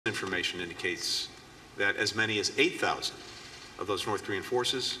information indicates that as many as 8,000 of those North Korean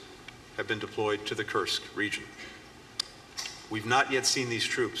forces have been deployed to the Kursk region. We've not yet seen these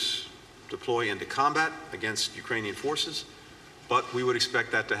troops deploy into combat against Ukrainian forces, but we would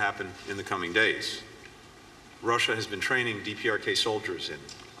expect that to happen in the coming days. Russia has been training DPRK soldiers in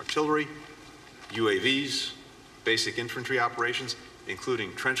artillery, UAVs, basic infantry operations,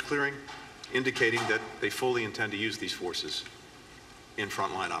 including trench clearing, indicating that they fully intend to use these forces in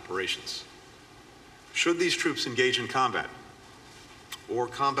frontline operations. Should these troops engage in combat or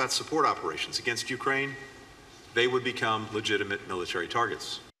combat support operations against Ukraine, they would become legitimate military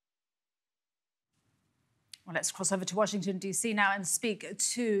targets. Well, let's cross over to Washington, D.C. now and speak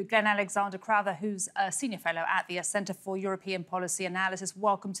to Alexander Crowther, who's a senior fellow at the Centre for European Policy Analysis.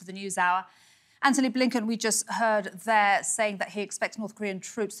 Welcome to the NewsHour. Antony Blinken, we just heard there saying that he expects North Korean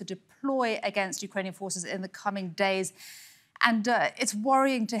troops to deploy against Ukrainian forces in the coming days. And it's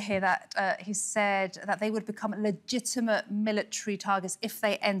worrying to hear that he said that they would become legitimate military targets if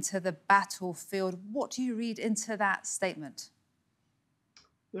they enter the battlefield. What do you read into that statement?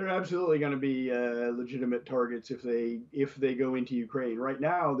 They're absolutely going to be legitimate targets if they go into Ukraine. Right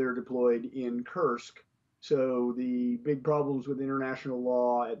now, they're deployed in Kursk. So the big problems with international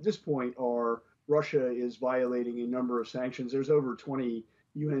law at this point are Russia is violating a number of sanctions. There's over 20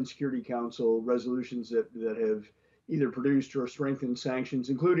 UN Security Council resolutions that have either produced or strengthened sanctions,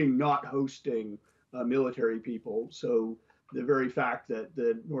 including not hosting military people. So the very fact that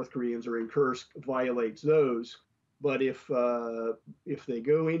the North Koreans are in Kursk violates those. But if they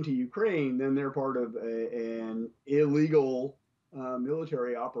go into Ukraine, then they're part of an illegal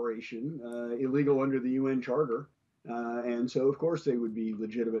military operation, illegal under the UN Charter. And so, of course, they would be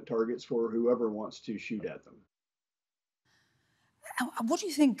legitimate targets for whoever wants to shoot at them. What do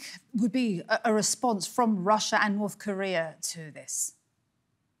you think would be a response from Russia and North Korea to this?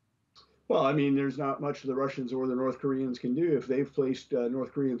 Well, I mean, there's not much the Russians or the North Koreans can do. If they've placed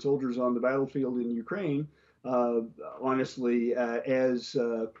North Korean soldiers on the battlefield in Ukraine, honestly, as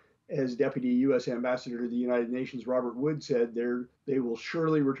Deputy U.S. Ambassador to the United Nations Robert Wood said, they will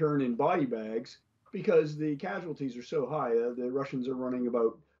surely return in body bags because the casualties are so high. The Russians are running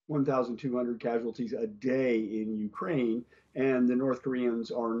about 1,200 casualties a day in Ukraine, and the North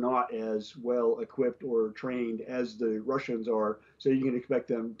Koreans are not as well equipped or trained as the Russians are. So you can expect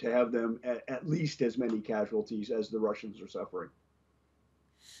them to have at least as many casualties as the Russians are suffering.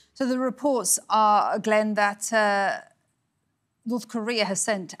 So the reports are, Glenn, that North Korea has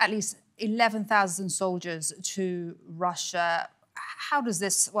sent at least 11,000 soldiers to Russia. How does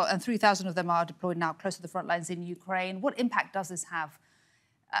this, well, and 3,000 of them are deployed now close to the front lines in Ukraine. What impact does this have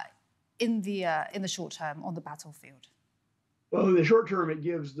in the short term on the battlefield? Well, in the short term, it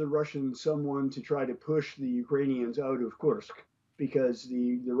gives the Russians someone to try to push the Ukrainians out of Kursk, because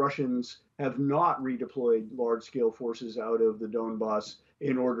the Russians have not redeployed large-scale forces out of the Donbass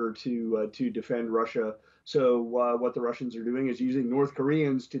in order to defend Russia. So what the Russians are doing is using North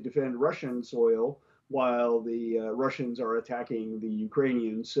Koreans to defend Russian soil while the Russians are attacking the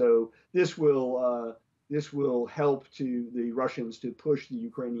Ukrainians. So this will help to the Russians to push the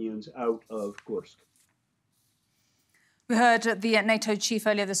Ukrainians out of Kursk. We heard the NATO chief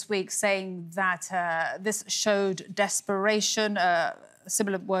earlier this week saying that this showed desperation, a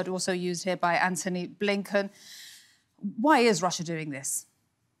similar word also used here by Antony Blinken. Why is Russia doing this?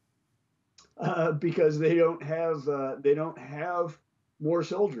 Because they don't have more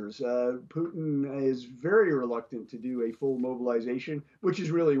soldiers. Putin is very reluctant to do a full mobilization, which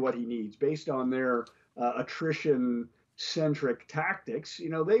is really what he needs, based on their attrition-centric tactics. You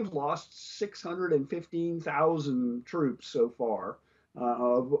know, they've lost 615,000 troops so far,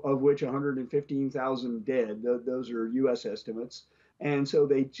 of which 115,000 dead. Those are U.S. estimates, and so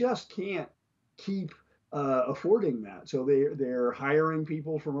they just can't keep affording that. So they're hiring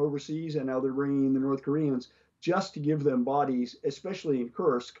people from overseas, and now they're bringing in the North Koreans just to give them bodies, especially in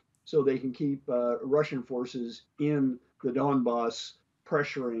Kursk, so they can keep Russian forces in the Donbass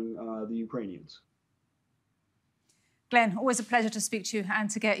pressuring the Ukrainians. Glenn, always a pleasure to speak to you and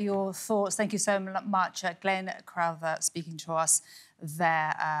to get your thoughts. Thank you so much. Glenn Crowther speaking to us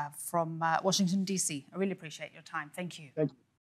there from Washington, D.C. I really appreciate your time. Thank you. Thank you.